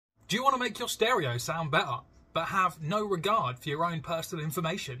Do you want to make your stereo sound better, but have no regard for your own personal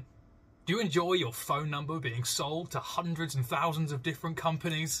information? Do you enjoy your phone number being sold to hundreds and thousands of different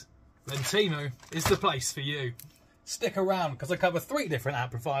companies? Then TEMU is the place for you. Stick around, because I cover 3 different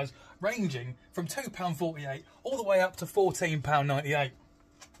amplifiers ranging from £2.48 all the way up to £14.98.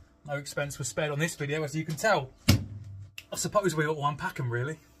 No expense was spared on this video, as you can tell. I suppose we ought to unpack them,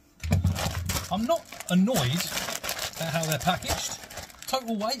 really. I'm not annoyed at how they're packaged.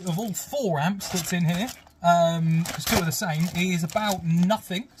 Total weight of all 4 amps that's in here, because 2 are the same, is about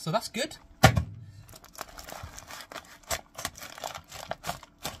nothing, so that's good.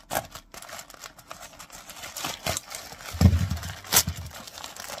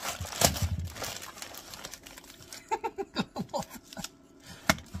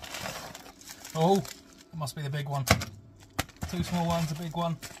 Oh, that must be the big one. 2 small ones, a big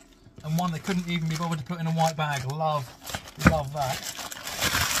one, and one they couldn't even be bothered to put in a white bag. Love that.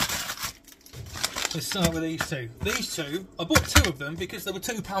 Let's start with these 2. These 2, I bought 2 of them because they were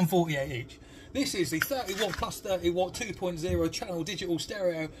 £2.48 each. This is the 30 watt plus 30 watt 2.0 channel digital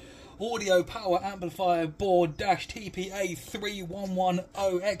stereo audio power amplifier board TPA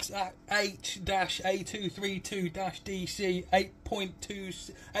 3110X-H-A232-DC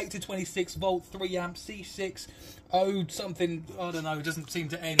 8.2 8 to 26 volt 3 amp C6 ode something, I don't know, it doesn't seem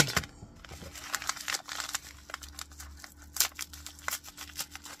to end.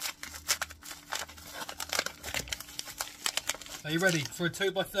 Are you ready for a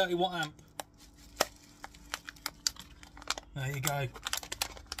 2x30 watt amp? There you go.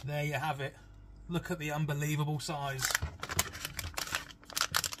 There you have it. Look at the unbelievable size.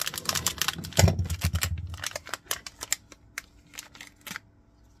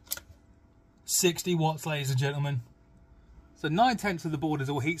 $60 watts, ladies and gentlemen. So 9/10 of the board is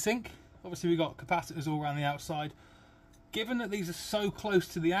all heatsink. Obviously we've got capacitors all around the outside. Given that these are so close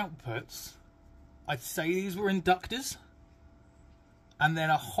to the outputs, I'd say these were inductors. And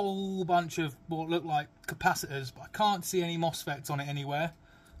then a whole bunch of what look like capacitors, but I can't see any MOSFETs on it anywhere,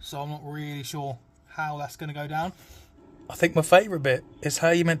 so I'm not really sure how that's going to go down. I think my favourite bit is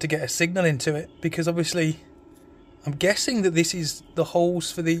how you're meant to get a signal into it, because obviously I'm guessing that this is the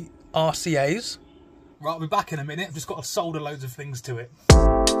holes for the RCAs. Right, I'll be back in a minute. I've just got to solder loads of things to it.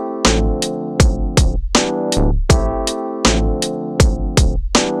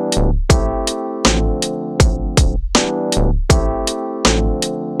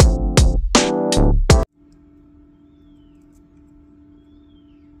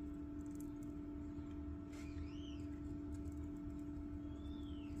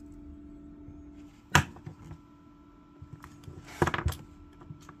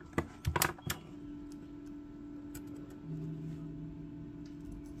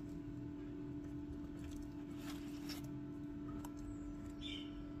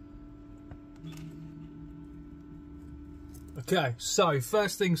 Okay, so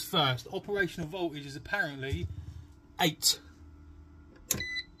first things first, operational voltage is apparently 8.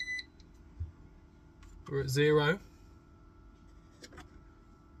 We're at 0.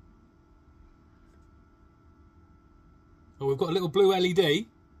 Oh, we've got a little blue LED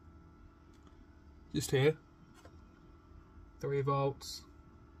just here. 3 volts.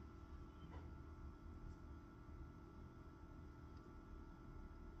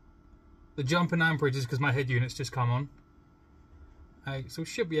 The jump in amperage is because my head unit's just come on. So we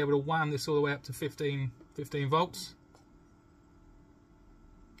should be able to wham this all the way up to 15 volts.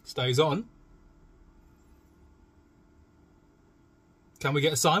 Stays on. Can we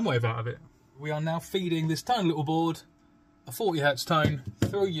get a sine wave out of it? We are now feeding this tiny little board a 40 Hz tone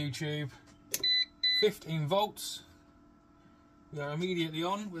through YouTube. 15 volts. We are immediately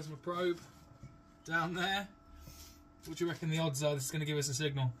on. Where's my probe? Down there. What do you reckon the odds are this is going to give us a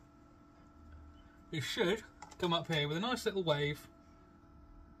signal? It should come up here with a nice little wave.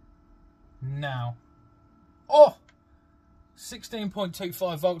 Now, oh,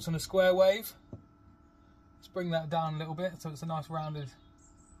 16.25 volts on a square wave. Let's bring that down a little bit so it's a nice rounded,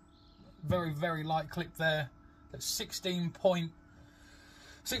 very light clip there. That's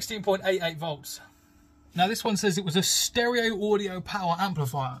 16.88 volts. Now this one says it was a stereo audio power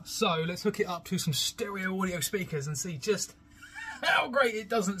amplifier, so let's hook it up to some stereo audio speakers and see just how great it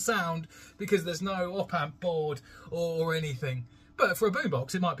doesn't sound, because there's no op-amp board or anything. But for a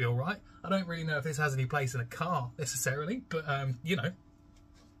boombox, it might be all right. I don't really know if this has any place in a car necessarily, but you know.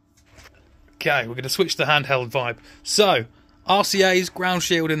 Okay, we're going to switch to handheld vibe. So, RCA's, ground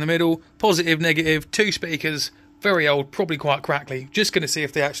shield in the middle, positive, negative, 2 speakers, very old, probably quite crackly. Just going to see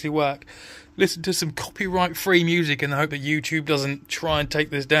if they actually work. Listen to some copyright-free music in the hope that YouTube doesn't try and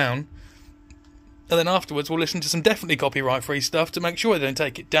take this down. and then afterwards we'll listen to some definitely copyright-free stuff to make sure they don't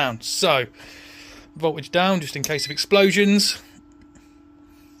take it down. So, voltage down, just in case of explosions.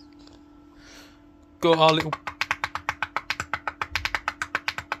 Got our little...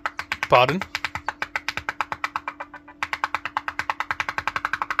 Pardon?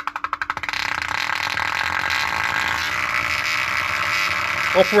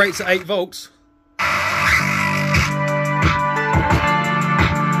 Operates at 8 volts.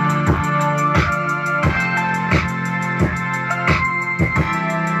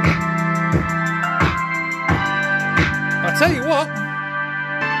 I tell you what.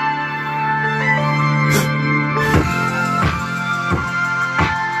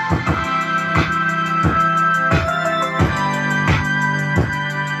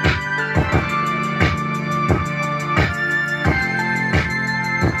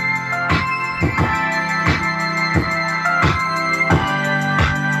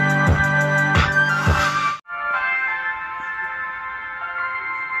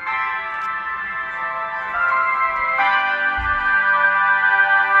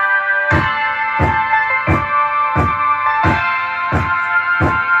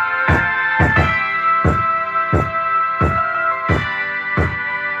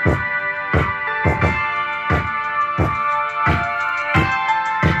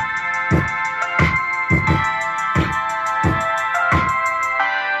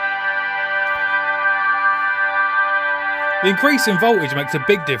 The increase in voltage makes a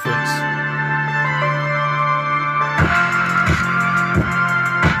big difference.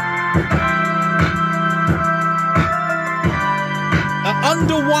 At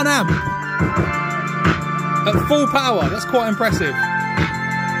under 1 amp, at full power, that's quite impressive.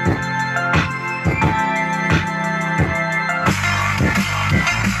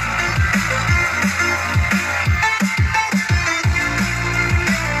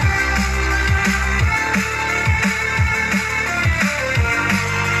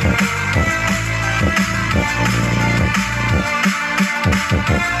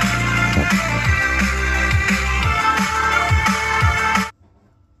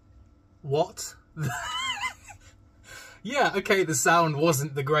 What? Yeah, okay, the sound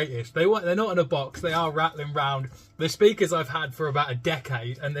wasn't the greatest. They're not in a box, they are rattling round. The speakers I've had for about a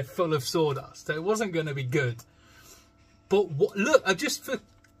decade and they're full of sawdust, so it wasn't going to be good. But what, look, it's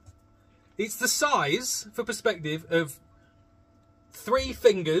the size, for perspective, of 3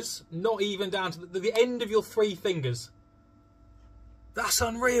 fingers, not even down to the end of your 3 fingers. That's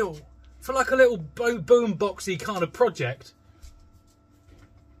unreal. For like a little boom boxy kind of project.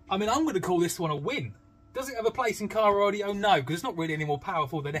 I mean, I'm going to call this one a win. Does it have a place in car audio? No, because it's not really any more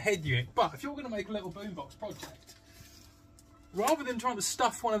powerful than a head unit. But if you're going to make a little boombox project, rather than trying to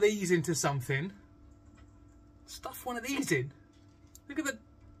stuff one of these into something, stuff one of these in. Look at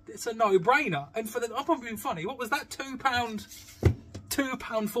it's a no-brainer. And for I'm not being funny. What was that?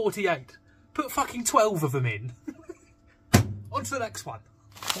 £2.48. Put fucking 12 of them in. On to the next one.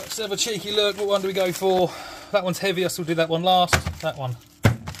 Let's have a cheeky look. What one do we go for? That one's heavier, so we'll do that one last. That one.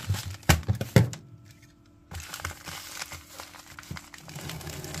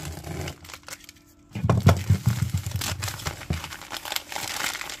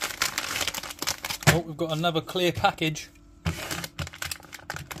 Oh, we've got another clear package.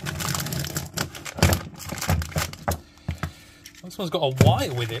 This one's got a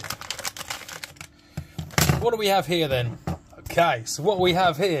wire with it. What do we have here then? Okay, so what we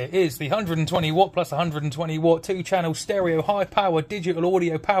have here is the 120 watt plus 120 watt 2-channel stereo high power digital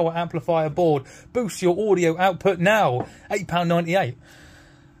audio power amplifier board. Boost your audio output now. £8.98.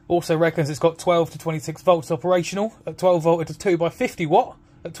 Also reckons it's got 12 to 26 volts operational. At 12 volt it does 2 by 50 watt.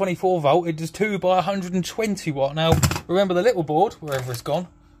 At 24 volt it does 2 by 120 watt. Now remember the little board, wherever it's gone.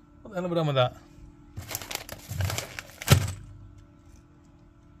 What the hell have I done with that?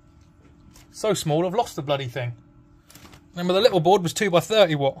 So small I've lost the bloody thing. Remember the little board was 2 by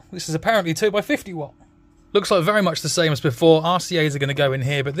 30 watt. This is apparently 2 by 50 watt. Looks like very much the same as before. RCAs are going to go in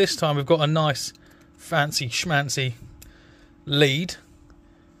here, but this time we've got a nice fancy schmancy lead.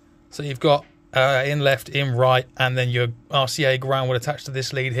 So you've got in left, in right, and then your RCA ground will attach to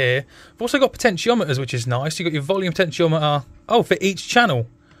this lead here. We've also got potentiometers, which is nice. You've got your volume potentiometer, for each channel.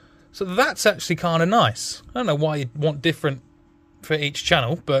 So that's actually kind of nice. I don't know why you'd want different for each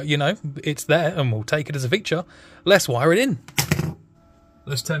channel, but you know, it's there and we'll take it as a feature. Let's wire it in.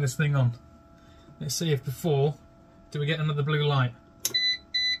 Let's turn this thing on. Let's see if before, do we get another blue light?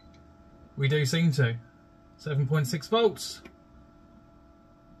 We do seem to. 7.6 volts.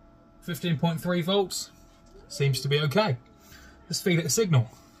 15.3 volts. Seems to be okay. Let's feed it a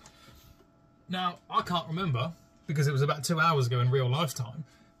signal. Now, I can't remember, because it was about 2 hours ago in real lifetime,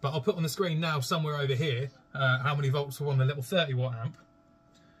 But I'll put on the screen now somewhere over here how many volts are on the little 30 watt amp.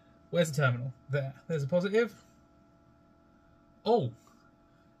 Where's the terminal? There. There's a positive. Oh,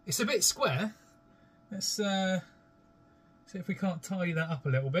 it's a bit square. Let's see if we can't tidy that up a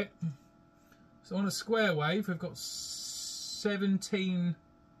little bit. So on a square wave, we've got 17,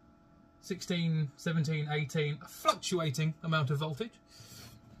 16, 17, 18, a fluctuating amount of voltage.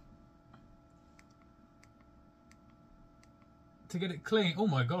 To get it clean, oh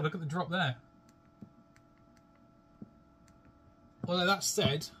my god, look at the drop there. Although that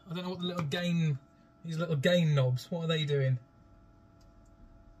said, I don't know what the little gain, these little gain knobs, what are they doing?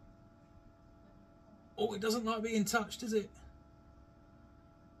 Oh, it doesn't like being touched, does it?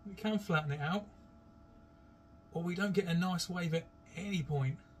 We can flatten it out. Or we don't get a nice wave at any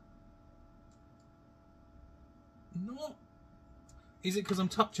point. Not. Is it because I'm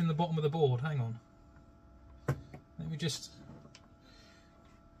touching the bottom of the board? Hang on. Let me just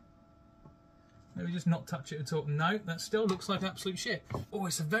not touch it at all. No, that still looks like absolute shit. Oh,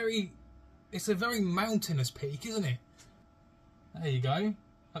 it's a very mountainous peak, isn't it? There you go.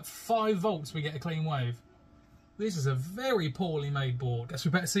 At 5 volts we get a clean wave. This is a very poorly made board. Guess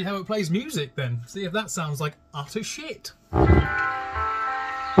we better see how it plays music then. See if that sounds like utter shit. Oh,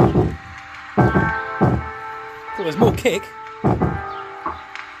 there's more kick.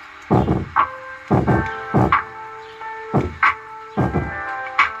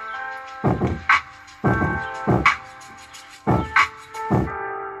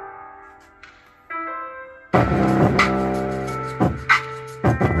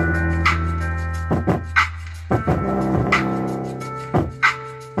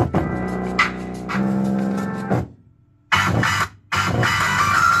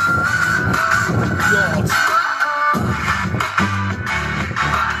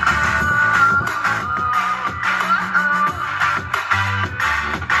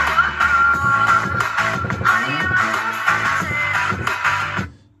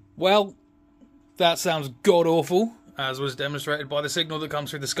 Well, that sounds god-awful, as was demonstrated by the signal that comes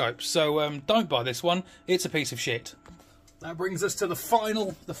through the scope. So don't buy this one, it's a piece of shit. That brings us to the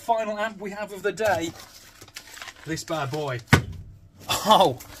final amp we have of the day. This bad boy.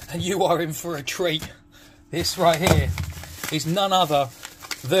 Oh, and you are in for a treat. This right here is none other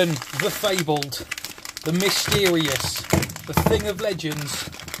than the fabled, the mysterious, the thing of legends.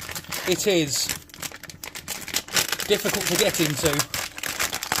 It is difficult to get into.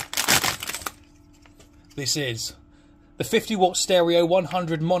 This is the 50 watt stereo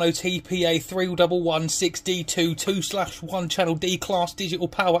 100 mono TPA 3116D2 2/1 channel D class digital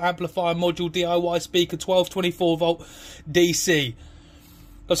power amplifier module DIY speaker 1224 volt DC. It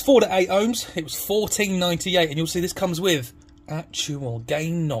was 4 to 8 ohms. It was $14.98, and you'll see this comes with actual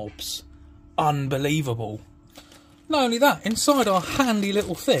gain knobs. Unbelievable. Not only that, inside our handy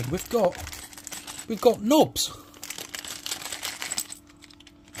little thing, we've got knobs.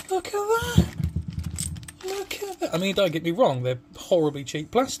 Look at that. Look at that. I mean, don't get me wrong, they're horribly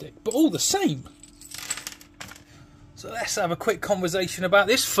cheap plastic, but all the same. So let's have a quick conversation about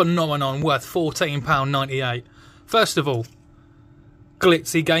this phenomenon worth £14.98. First of all,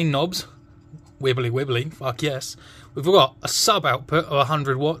 glitzy gain knobs. Wibbly wibbly, fuck yes. We've got a sub output of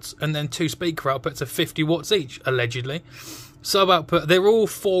 100 watts and then 2 speaker outputs of 50 watts each, allegedly. Sub output, they're all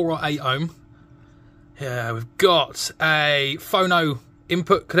 4 or 8 ohm. Yeah, we've got a phono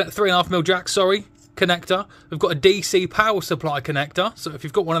input, 3.5mm jack, sorry, connector. We've got a DC power supply connector, so if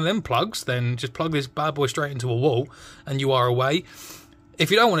you've got one of them plugs, then just plug this bad boy straight into a wall and you are away. If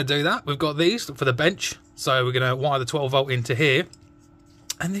you don't want to do that, we've got these for the bench, so we're going to wire the 12 volt into here,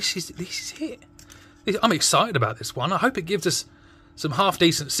 and this is it. I'm excited about this one. I hope it gives us some half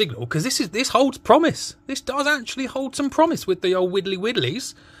decent signal, because this holds promise. This does actually hold some promise with the old widdly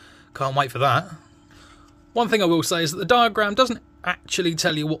widdlies. Can't wait for that. One thing I will say is that the diagram doesn't actually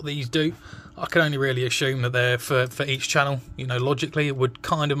tell you what these do. I can only really assume that they're for each channel. You know, logically it would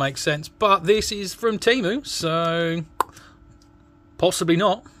kind of make sense. But this is from TEMU, so possibly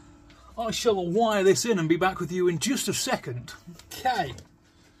not. I shall wire this in and be back with you in just a second. Okay.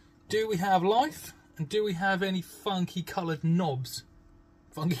 Do we have life? And do we have any funky coloured knobs?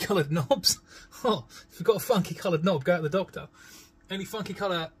 Funky coloured knobs? Oh, if you've got a funky coloured knob, go to the doctor. Any funky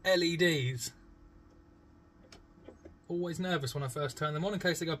colour LEDs? Always nervous when I first turn them on in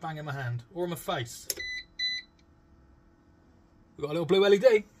case they go bang in my hand or in my face. We've got a little blue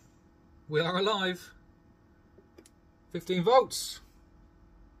LED. We are alive. 15 volts.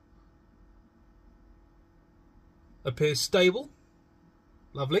 Appears stable.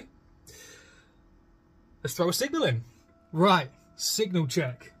 Lovely. Let's throw a signal in. Right, signal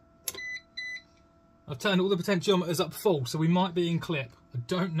check. I've turned all the potentiometers up full, so we might be in clip. I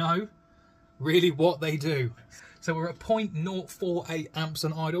don't know really what they do. So we're at 0.048 amps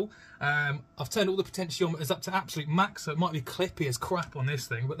on idle. I've turned all the potentiometers up to absolute max, so it might be clippy as crap on this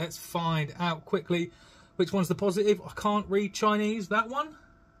thing, but let's find out quickly which one's the positive. I can't read Chinese. That one?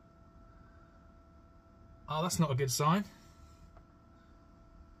 Oh, that's not a good sign.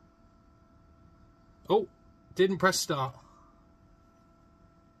 Oh, didn't press start.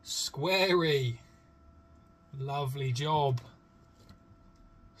 Squarey. Lovely job.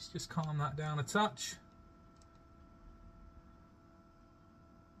 Let's just calm that down a touch.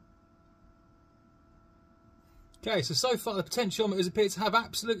 Okay, so far the potentiometers appear to have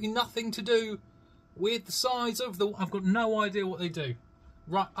absolutely nothing to do with the size of the... I've got no idea what they do.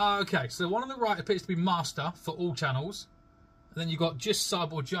 Right, okay, so the one on the right appears to be master for all channels. And then you've got just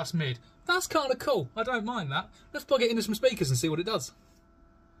sub or just mid. That's kind of cool. I don't mind that. Let's plug it into some speakers and see what it does.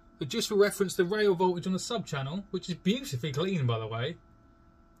 But just for reference, the rail voltage on the sub channel, which is beautifully clean, by the way.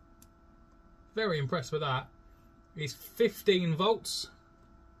 Very impressed with that. Is 15 volts.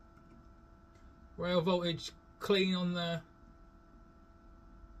 Rail voltage clean on the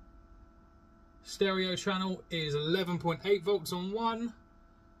stereo channel is 11.8 volts on one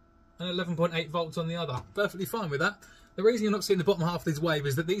and 11.8 volts on the other. Perfectly fine with that. The reason you're not seeing the bottom half of this wave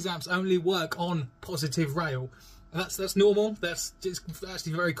is that these amps only work on positive rail. That's normal. That's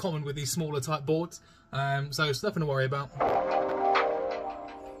actually very common with these smaller type boards. So it's nothing to worry about.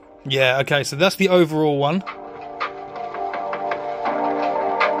 Yeah, okay, so that's the overall one.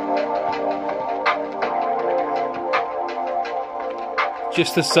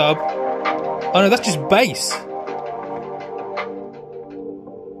 Just the sub. Oh no, that's just bass.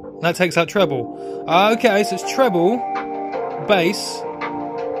 That takes out treble. Okay, so it's treble, bass,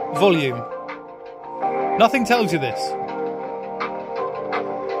 volume. Nothing tells you this.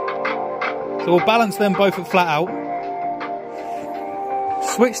 So we'll balance them both at flat out.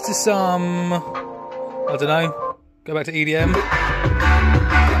 Switch to some, I don't know, go back to EDM.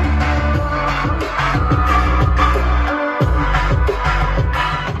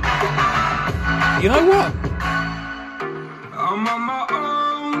 You know what?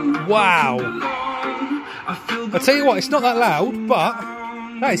 Wow. I'll tell you what, it's not that loud, but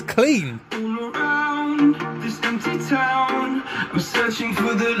that is clean. This empty town, I'm searching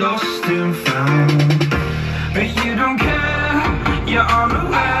for the lost and found. But you don't care, you're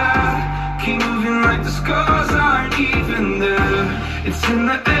unaware. Keep moving like the scars aren't even there. It's in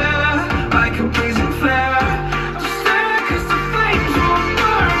the air, like a blazing flare. Just stare, 'cause the flames won't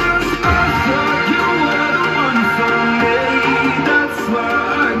burn us. I thought you were the one for me. That's why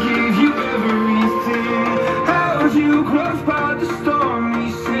I gave you everything. Held you close by the stormy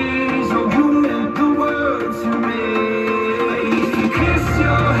seas. Oh, you meant the world to me. Kiss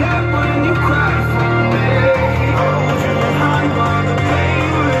your head when you cry for me. Hold your hand while the pain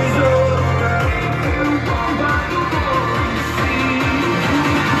was over. You won't buy the glory, see.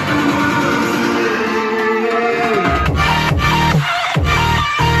 The world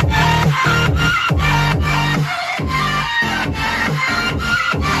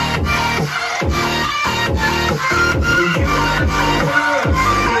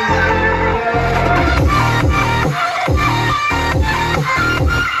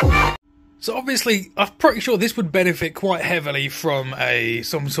So obviously, I'm pretty sure this would benefit quite heavily from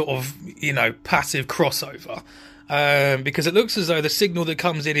some sort of, you know, passive crossover. Because it looks as though the signal that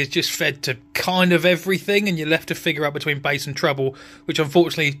comes in is just fed to kind of everything, and you're left to figure out between bass and treble, which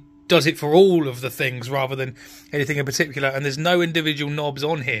unfortunately does it for all of the things rather than anything in particular. And there's no individual knobs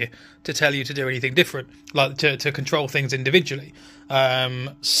on here to tell you to do anything different, like to control things individually.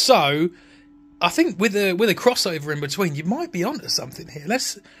 So I think with a crossover in between, you might be onto something here.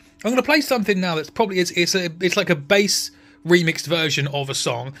 I'm going to play something now that's probably it's like a bass remixed version of a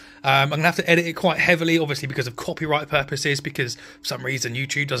song. I'm going to have to edit it quite heavily, obviously because of copyright purposes, because for some reason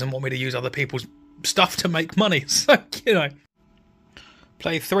YouTube doesn't want me to use other people's stuff to make money. So, you know,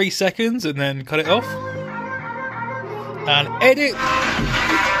 play 3 seconds and then cut it off and edit.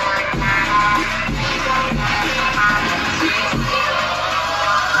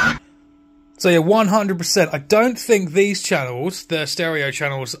 So yeah, 100%. I don't think these channels, the stereo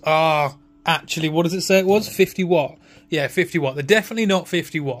channels, are actually, what does it say it was? 50 watt. Yeah, 50 watt. They're definitely not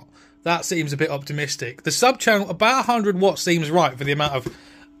 50 watt. That seems a bit optimistic. The sub channel, about 100 watts seems right for the amount of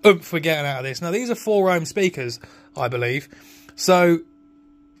oomph we're getting out of this. Now, these are 4 ohm speakers, I believe. So,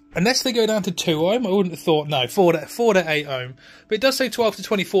 unless they go down to 2 ohm, I wouldn't have thought, no, 4 to 8 ohm. But it does say 12 to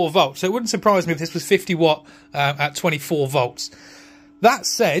 24 volts. So it wouldn't surprise me if this was 50 watt at 24 volts. That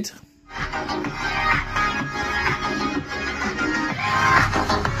said,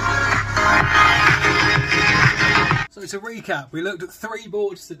 So to recap, we looked at 3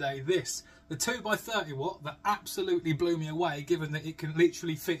 boards today. This, the 2x30 watt that absolutely blew me away, given that it can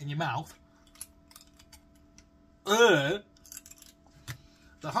literally fit in your mouth. The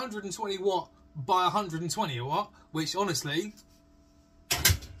 120 watt by 120 watt, which honestly,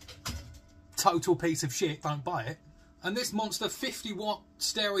 total piece of shit, don't buy it. And this monster 50 watt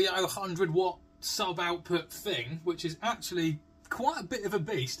stereo 100 watt sub output thing, which is actually quite a bit of a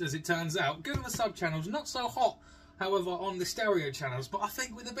beast as it turns out. Good on the sub channels, not so hot however on the stereo channels, but I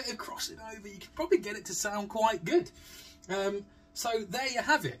think with a bit of crossing over you could probably get it to sound quite good. So there you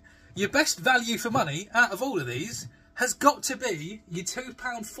have it. Your best value for money out of all of these has got to be your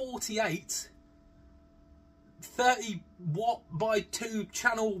 £2.48 30 watt by 2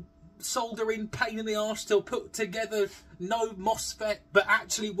 channel soldering pain in the arse to put together, no MOSFET but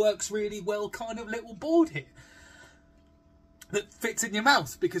actually works really well kind of little board here that fits in your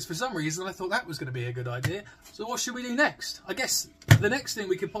mouth, because for some reason I thought that was going to be a good idea. So what should we do next? I guess the next thing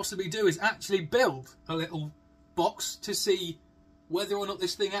we could possibly do is actually build a little box to see whether or not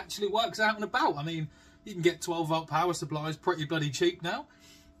this thing actually works out and about. I mean, you can get 12 volt power supplies pretty bloody cheap now.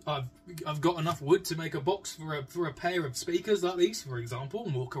 I've got enough wood to make a box for a pair of speakers like these, for example,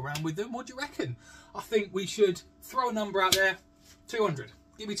 and walk around with them. What do you reckon? I think we should throw a number out there. 200.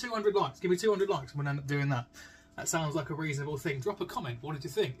 Give me 200 likes. Give me 200 likes. We'll end up doing that. That sounds like a reasonable thing. Drop a comment. What did you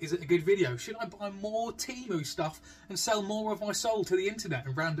think? Is it a good video? Should I buy more TEMU stuff and sell more of my soul to the internet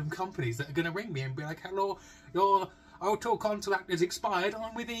and random companies that are going to ring me and be like, hello, your O2 contract is expired.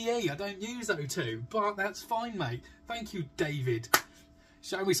 I'm with EE. I don't use O2. But that's fine, mate. Thank you, David.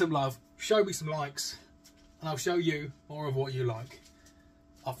 Show me some love. Show me some likes. And I'll show you more of what you like.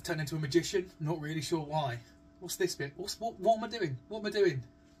 I've turned into a magician. Not really sure why. What's this bit? What am I doing? What am I doing?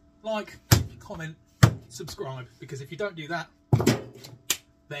 Like, comment, subscribe, because if you don't do that,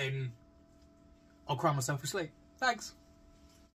 then I'll cry myself to sleep. Thanks.